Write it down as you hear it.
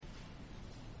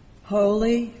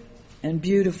Holy and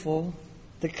beautiful,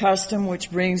 the custom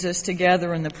which brings us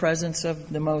together in the presence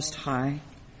of the Most High.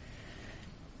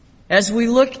 As we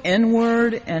look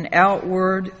inward and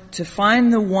outward to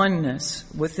find the oneness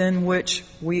within which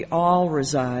we all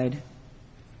reside,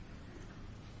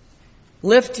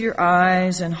 lift your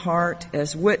eyes and heart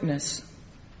as witness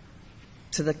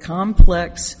to the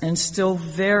complex and still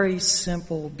very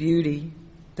simple beauty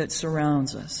that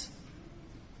surrounds us.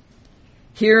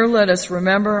 Here, let us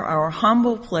remember our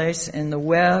humble place in the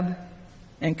web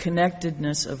and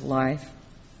connectedness of life.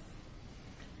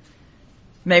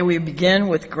 May we begin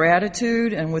with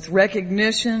gratitude and with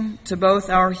recognition to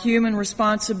both our human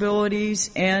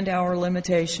responsibilities and our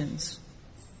limitations,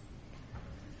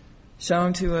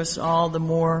 shown to us all the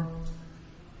more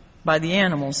by the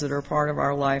animals that are part of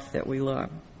our life that we love.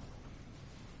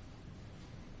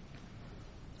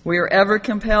 We are ever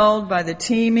compelled by the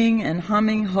teeming and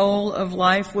humming whole of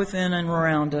life within and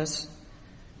around us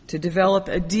to develop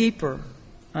a deeper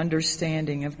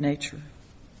understanding of nature.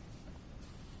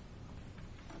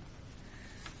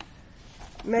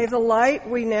 May the light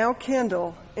we now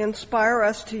kindle inspire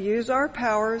us to use our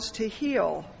powers to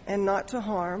heal and not to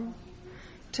harm,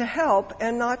 to help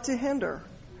and not to hinder,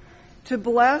 to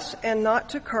bless and not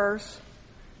to curse,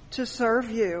 to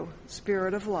serve you,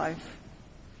 Spirit of Life.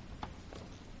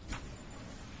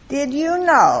 Did you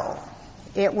know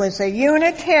it was a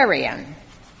Unitarian,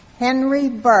 Henry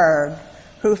Bergh,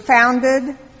 who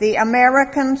founded the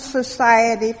American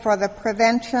Society for the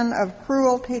Prevention of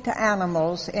Cruelty to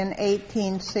Animals in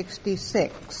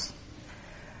 1866?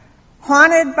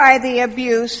 Haunted by the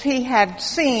abuse he had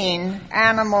seen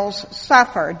animals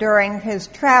suffer during his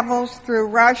travels through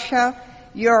Russia,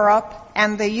 Europe,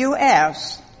 and the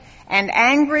U.S., and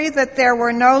angry that there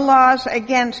were no laws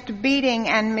against beating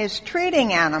and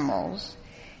mistreating animals,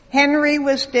 Henry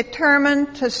was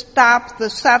determined to stop the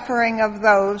suffering of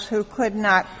those who could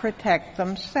not protect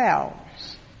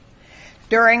themselves.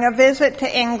 During a visit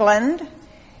to England,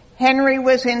 Henry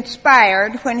was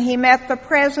inspired when he met the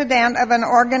president of an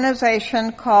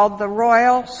organization called the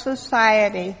Royal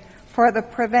Society for the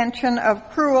Prevention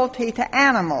of Cruelty to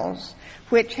Animals,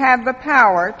 which had the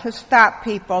power to stop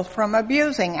people from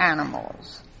abusing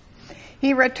animals.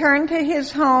 He returned to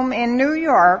his home in New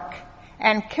York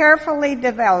and carefully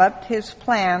developed his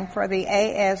plan for the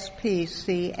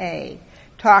ASPCA,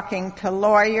 talking to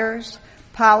lawyers,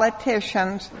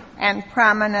 politicians, and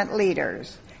prominent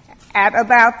leaders. At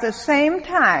about the same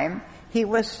time, he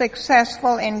was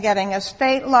successful in getting a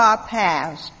state law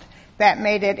passed that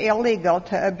made it illegal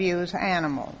to abuse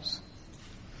animals.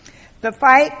 The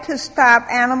fight to stop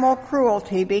animal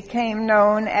cruelty became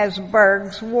known as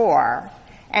Bergh's War,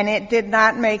 and it did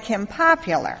not make him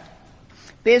popular.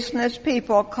 Business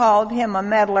people called him a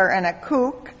meddler and a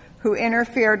kook who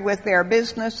interfered with their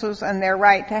businesses and their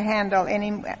right to handle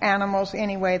any animals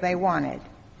any way they wanted.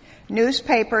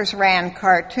 Newspapers ran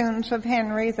cartoons of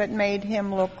Henry that made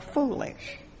him look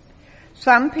foolish.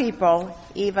 Some people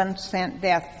even sent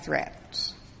death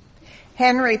threats.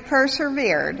 Henry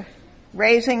persevered,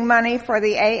 raising money for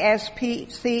the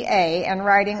ASPCA and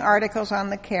writing articles on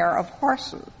the care of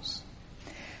horses.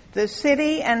 The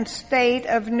city and state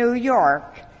of New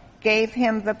York gave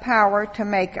him the power to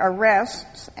make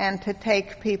arrests and to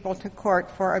take people to court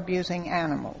for abusing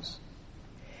animals.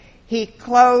 He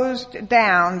closed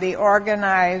down the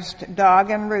organized dog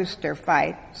and rooster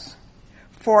fights,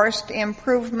 forced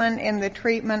improvement in the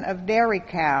treatment of dairy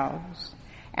cows,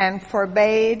 and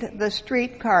forbade the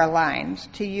streetcar lines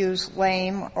to use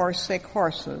lame or sick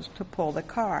horses to pull the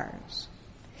cars.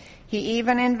 He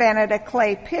even invented a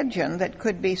clay pigeon that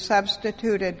could be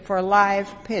substituted for live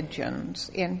pigeons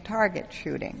in target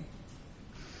shooting.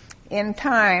 In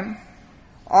time,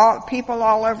 people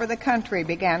all over the country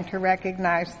began to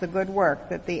recognize the good work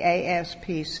that the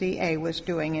ASPCA was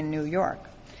doing in New York.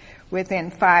 Within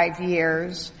 5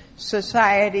 years,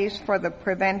 societies for the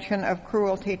prevention of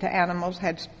cruelty to animals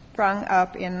had sprung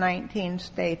up in 19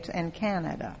 states and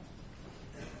Canada.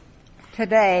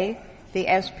 Today, the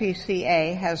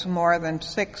SPCA has more than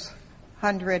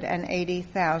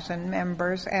 680,000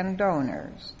 members and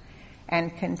donors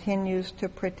and continues to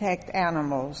protect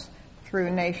animals through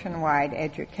nationwide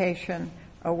education,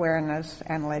 awareness,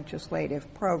 and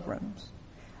legislative programs.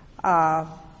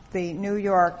 The New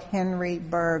York Henry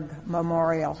Bergh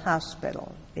Memorial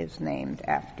Hospital is named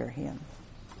after him.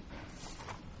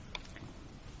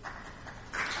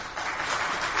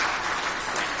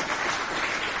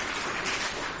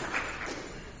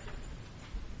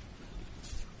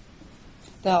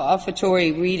 The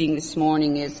offertory reading this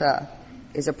morning is a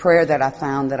prayer that I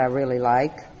found that I really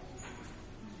like.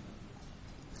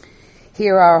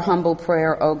 Hear our humble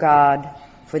prayer, O God,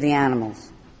 for the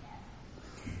animals,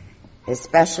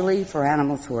 especially for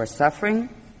animals who are suffering,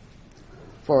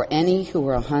 for any who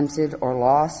are hunted or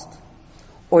lost,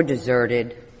 or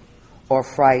deserted, or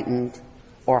frightened,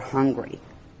 or hungry,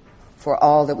 for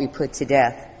all that we put to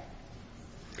death.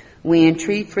 We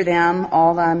entreat for them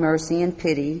all thy mercy and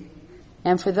pity,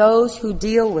 and for those who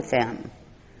deal with them,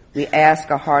 we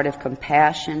ask a heart of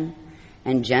compassion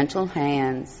and gentle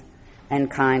hands and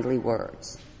kindly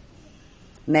words.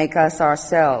 Make us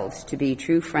ourselves to be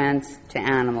true friends to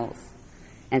animals,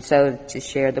 and so to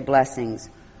share the blessings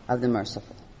of the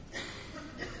merciful.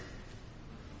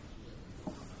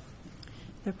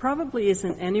 There probably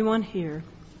isn't anyone here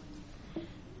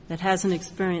that hasn't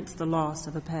experienced the loss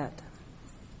of a pet.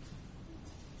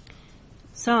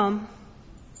 Some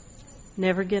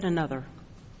never get another.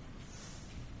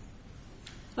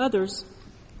 Others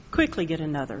quickly get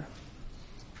another,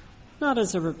 not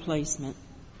as a replacement,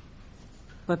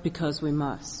 but because we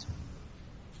must.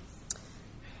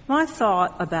 My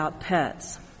thought about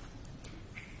pets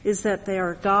is that they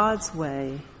are God's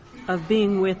way of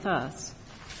being with us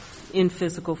in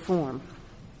physical form.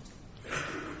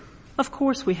 Of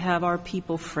course, we have our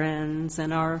people friends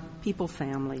and our people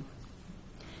family.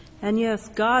 And yes,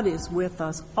 God is with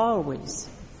us always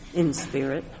in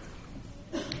spirit.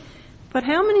 But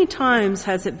how many times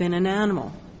has it been an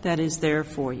animal that is there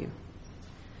for you?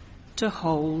 To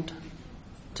hold,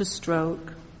 to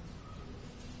stroke,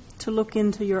 to look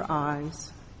into your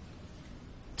eyes,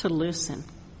 to listen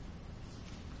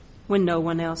when no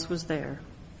one else was there.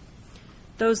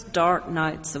 Those dark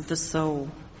nights of the soul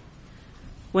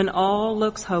when all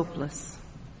looks hopeless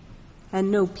and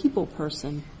no people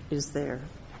person is there.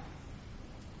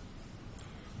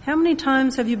 How many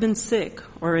times have you been sick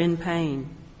or in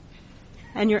pain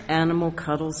and your animal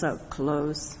cuddles up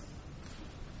close,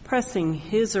 pressing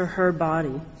his or her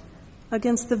body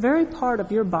against the very part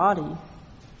of your body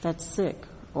that's sick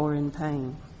or in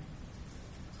pain?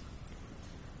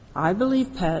 I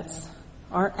believe pets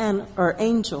are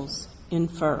angels in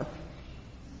fur,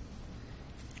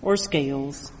 or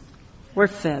scales, or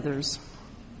feathers,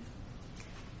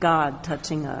 God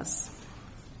touching us.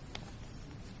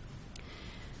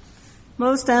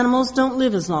 Most animals don't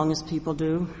live as long as people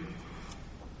do.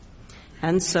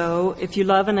 And so, if you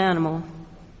love an animal,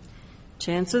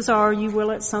 chances are you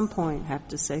will at some point have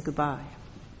to say goodbye.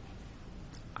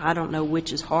 I don't know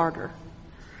which is harder,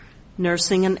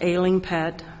 nursing an ailing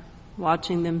pet,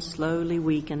 watching them slowly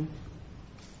weaken,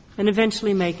 and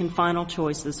eventually making final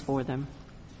choices for them,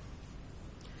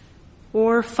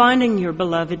 or finding your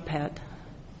beloved pet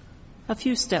a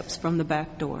few steps from the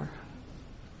back door,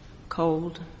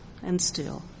 cold and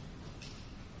still,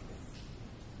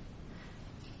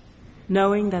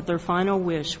 knowing that their final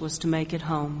wish was to make it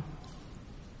home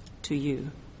to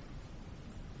you.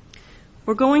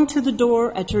 Or going to the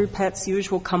door at your pet's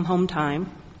usual come-home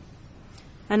time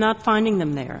and not finding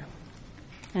them there,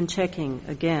 and checking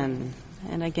again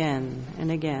and again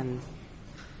and again,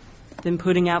 then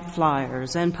putting out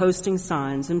flyers and posting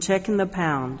signs and checking the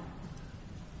pound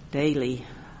daily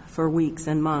for weeks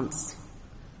and months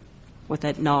with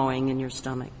that gnawing in your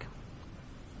stomach.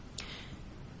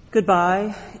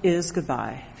 Goodbye is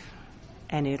goodbye,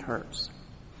 and it hurts,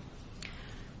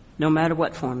 no matter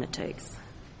what form it takes.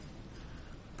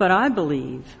 But I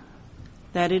believe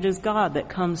that it is God that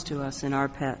comes to us in our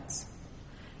pets.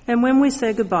 And when we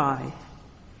say goodbye,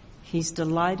 He's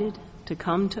delighted to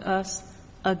come to us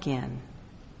again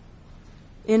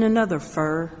in another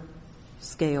fur,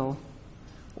 scale,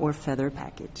 or feather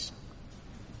package.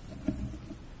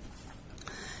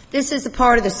 This is the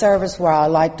part of the service where I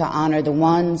like to honor the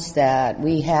ones that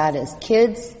we had as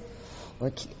kids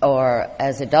or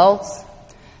as adults,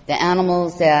 the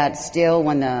animals that still,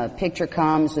 when the picture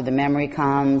comes or the memory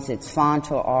comes, it's fond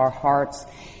to our hearts.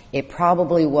 It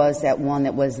probably was that one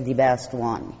that was the best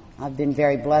one. I've been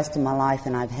very blessed in my life,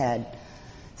 and I've had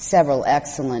several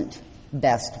excellent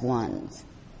best ones.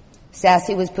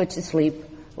 Sassy was put to sleep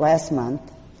last month.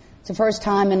 It's the first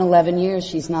time in 11 years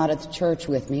she's not at the church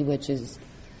with me, which is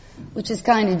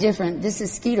kind of different. This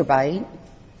is Skeeter Bite,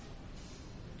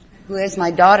 who is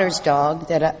my daughter's dog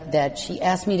that she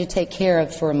asked me to take care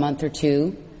of for a month or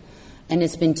two, and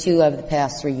it's been 2 of the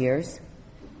past 3 years.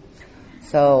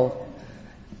 So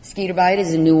Skeeter Bite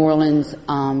is a New Orleans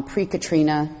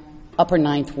pre-Katrina Upper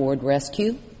Ninth Ward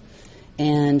rescue,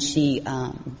 and she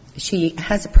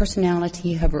has a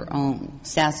personality of her own.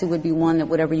 Sassy would be one that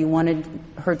whatever you wanted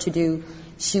her to do,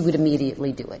 she would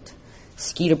immediately do it.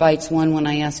 Skeeter Bite's one, when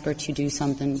I ask her to do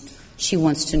something, she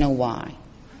wants to know why.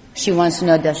 She wants to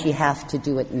know, does she have to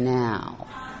do it now?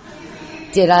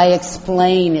 Did I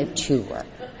explain it to her?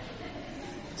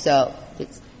 So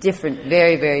it's different,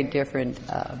 very, very different,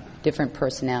 different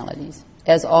personalities,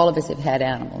 as all of us have had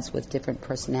animals with different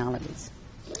personalities.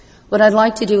 What I'd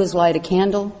like to do is light a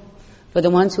candle for the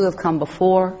ones who have come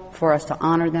before, for us to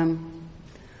honor them.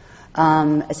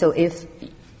 So if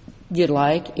you'd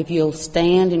like, if you'll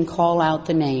stand and call out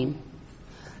the name,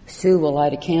 Sue will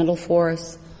light a candle for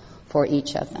us, for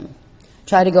each of them.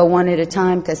 Try to go one at a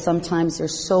time, because sometimes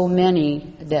there's so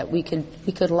many that we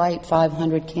could light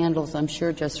 500 candles, I'm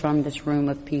sure, just from this room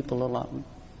of people alone.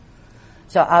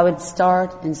 So I would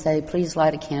start and say, please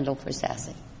light a candle for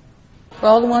Sassy. For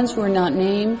all the ones who are not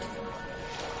named,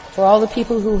 for all the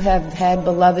people who have had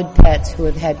beloved pets who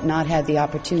have not had the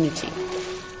opportunity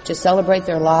to celebrate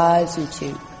their lives and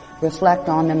to reflect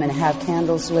on them and have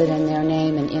candles lit in their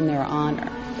name and in their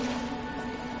honor.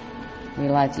 We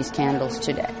light these candles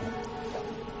today.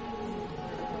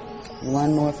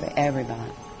 One more for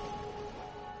everybody.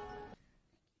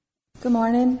 Good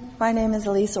morning. My name is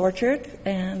Elise Orchard,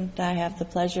 and I have the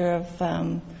pleasure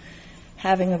of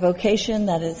having a vocation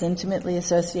that is intimately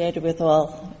associated with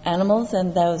all animals,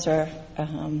 and those are,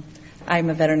 I'm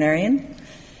a veterinarian.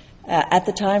 At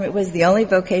the time, it was the only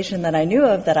vocation that I knew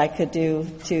of that I could do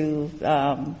to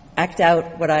act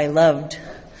out what I loved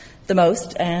the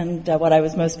most and what I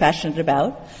was most passionate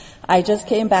about. I just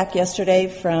came back yesterday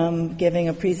from giving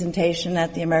a presentation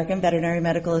at the American Veterinary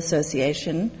Medical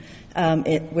Association,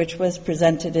 which was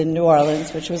presented in New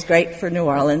Orleans, which was great for New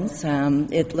Orleans.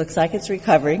 It looks like it's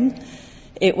recovering.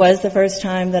 It was the first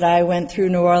time that I went through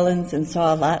New Orleans and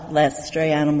saw a lot less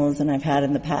stray animals than I've had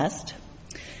in the past.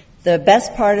 The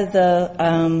best part of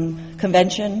the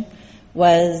convention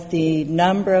was the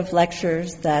number of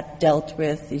lectures that dealt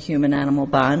with the human-animal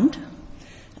bond.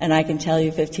 And I can tell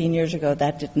you 15 years ago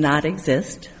that did not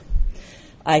exist.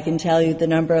 I can tell you the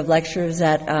number of lectures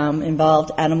that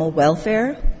involved animal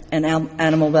welfare and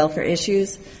animal welfare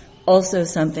issues, also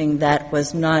something that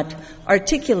was not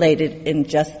articulated in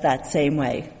just that same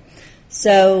way.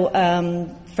 So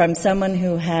from someone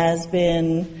who has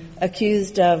been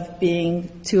accused of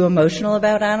being too emotional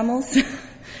about animals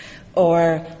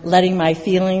or letting my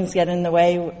feelings get in the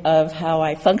way of how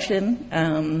I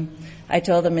function, I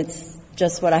told them it's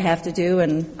just what I have to do,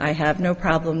 and I have no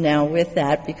problem now with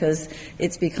that because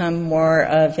it's become more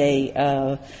of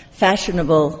a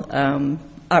fashionable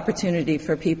opportunity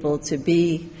for people to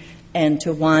be and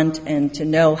to want and to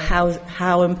know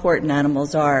how important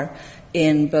animals are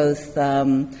in both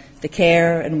the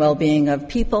care and well-being of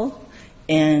people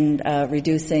and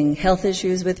reducing health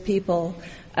issues with people,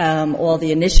 all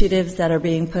the initiatives that are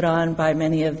being put on by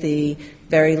many of the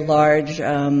very large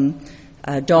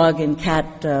dog and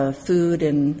cat food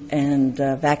and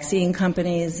vaccine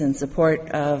companies in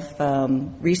support of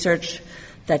research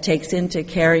that takes into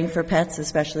caring for pets,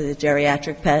 especially the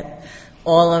geriatric pet.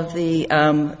 All of the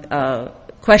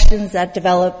questions that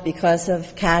develop because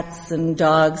of cats and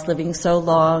dogs living so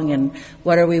long, and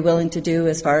what are we willing to do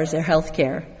as far as their health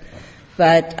care.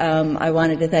 But I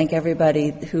wanted to thank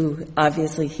everybody who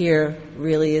obviously here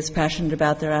really is passionate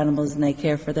about their animals and they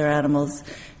care for their animals,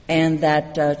 and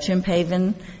that Chimp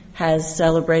Haven has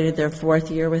celebrated their 4th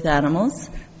year with animals.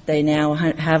 They now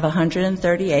have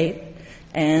 138,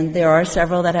 and there are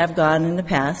several that have gone in the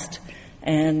past.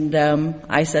 And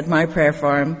I said my prayer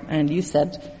for them, and you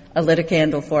said I lit a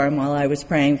candle for them while I was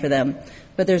praying for them.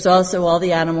 But there's also all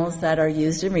the animals that are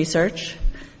used in research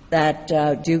that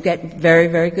do get very,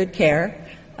 very good care.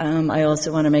 I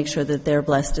also want to make sure that they're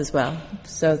blessed as well.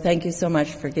 So thank you so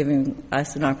much for giving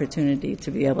us an opportunity to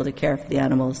be able to care for the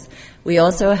animals. We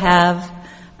also have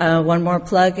one more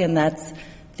plug, and that's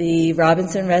the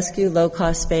Robinson Rescue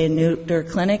Low-Cost Spay and Neuter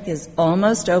Clinic is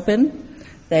almost open.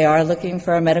 They are looking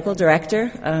for a medical director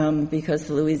because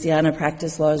the Louisiana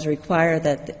practice laws require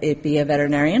that it be a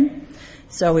veterinarian.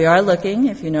 So we are looking,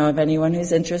 if you know of anyone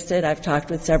who's interested. I've talked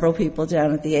with several people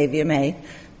down at the AVMA,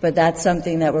 but that's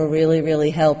something that will really,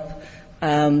 really help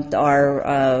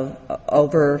our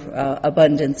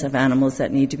overabundance of animals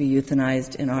that need to be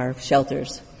euthanized in our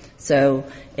shelters. So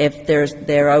if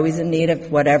they're always in need of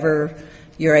whatever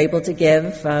you're able to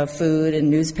give, food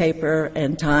and newspaper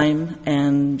and time,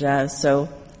 and so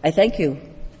I thank you.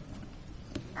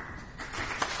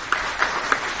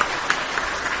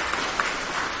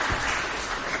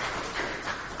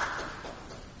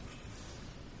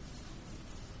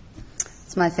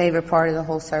 It's my favorite part of the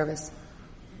whole service.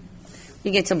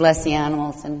 You get to bless the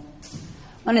animals, and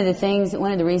one of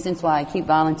the reasons why I keep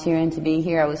volunteering to be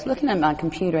here, I was looking at my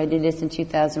computer. I did this in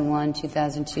 2001,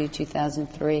 2002,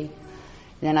 2003.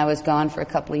 Then I was gone for a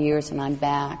couple of years, and I'm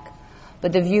back.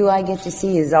 But the view I get to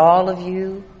see is all of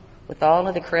you with all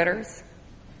of the critters.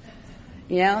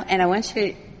 You know, and I want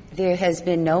you, there has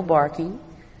been no barking.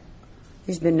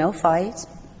 There's been no fights,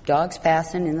 dogs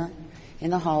passing in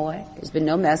the hallway. There's been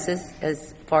no messes,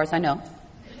 as far as I know.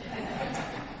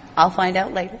 I'll find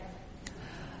out later.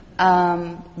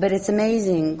 But it's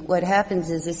amazing. What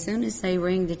happens is as soon as they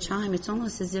ring the chime, it's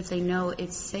almost as if they know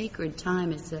it's sacred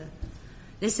time.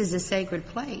 This is a sacred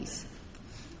place.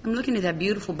 I'm looking at that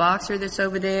beautiful boxer that's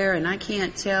over there, and I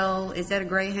can't tell, is that a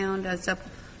greyhound? That's up,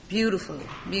 beautiful,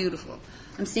 beautiful.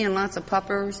 I'm seeing lots of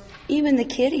puppers. Even the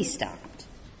kitty stopped.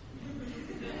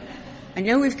 I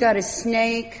know we've got a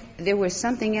snake. There was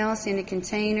something else in a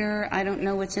container. I don't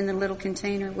know what's in the little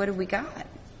container. What have we got?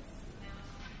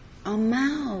 A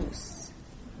mouse.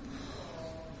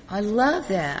 I love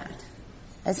that.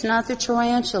 That's not the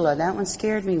tarantula. That one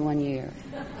scared me one year.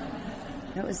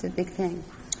 That was a big thing.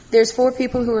 There's 4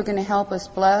 people who are going to help us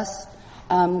bless.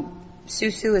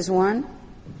 Susu is one.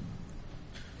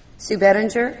 Sue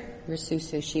Bettinger. Where's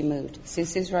Susu? She moved.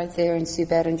 Susu's right there, and Sue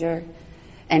Bettinger,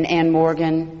 and Ann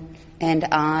Morgan, and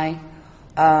I.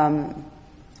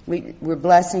 We're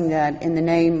blessing that in the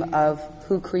name of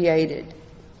who created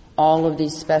all of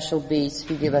these special beasts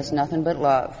who give us nothing but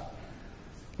love,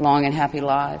 long and happy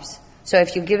lives. So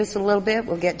if you give us a little bit,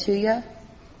 we'll get to you.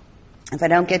 If I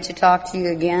don't get to talk to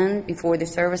you again before the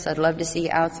service, I'd love to see you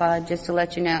outside just to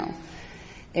let you know.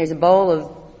 There's a bowl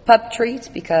of pup treats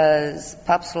because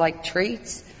pups like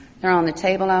treats. They're on the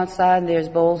table outside. There's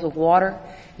bowls of water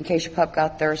in case your pup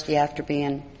got thirsty after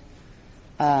being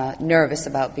nervous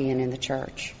about being in the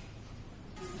church.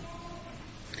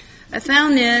 I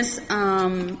found this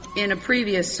in a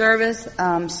previous service.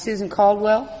 Susan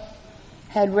Caldwell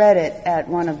had read it at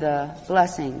one of the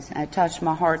blessings. It touched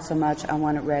my heart so much I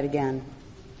want it read again.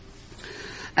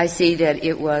 I see that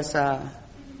it was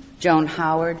Joan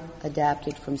Howard,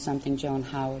 adapted from something Joan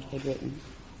Howard had written.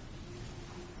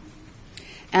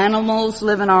 Animals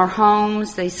live in our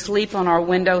homes. They sleep on our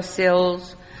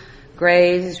windowsills,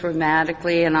 graze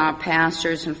rhythmically in our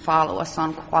pastures, and follow us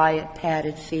on quiet,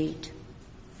 padded feet.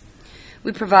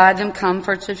 We provide them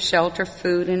comforts of shelter,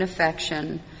 food, and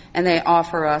affection, and they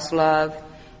offer us love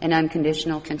and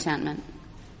unconditional contentment.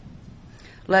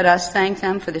 Let us thank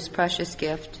them for this precious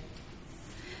gift,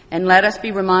 and let us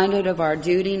be reminded of our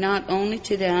duty not only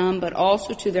to them, but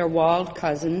also to their wild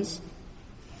cousins,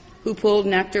 who pulled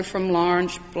nectar from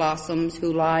large blossoms,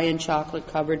 who lie in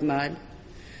chocolate-covered mud,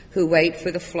 who wait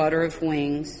for the flutter of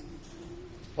wings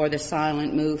or the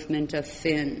silent movement of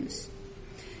fins.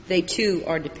 They too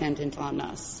are dependent on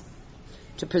us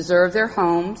to preserve their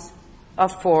homes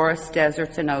of forests,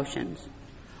 deserts, and oceans,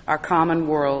 our common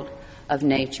world of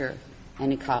nature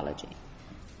and ecology.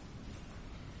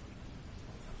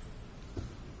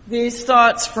 These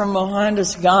thoughts from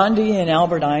Mohandas Gandhi and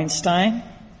Albert Einstein.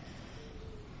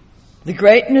 The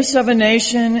greatness of a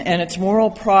nation and its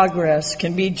moral progress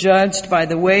can be judged by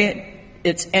the way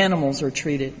its animals are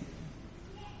treated.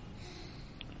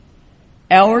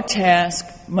 Our task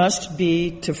must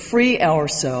be to free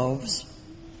ourselves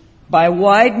by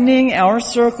widening our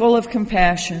circle of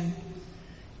compassion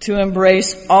to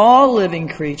embrace all living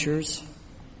creatures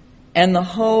and the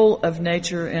whole of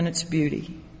nature and its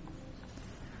beauty.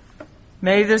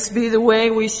 May this be the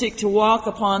way we seek to walk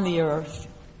upon the earth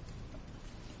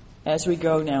as we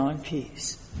go now in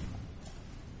peace.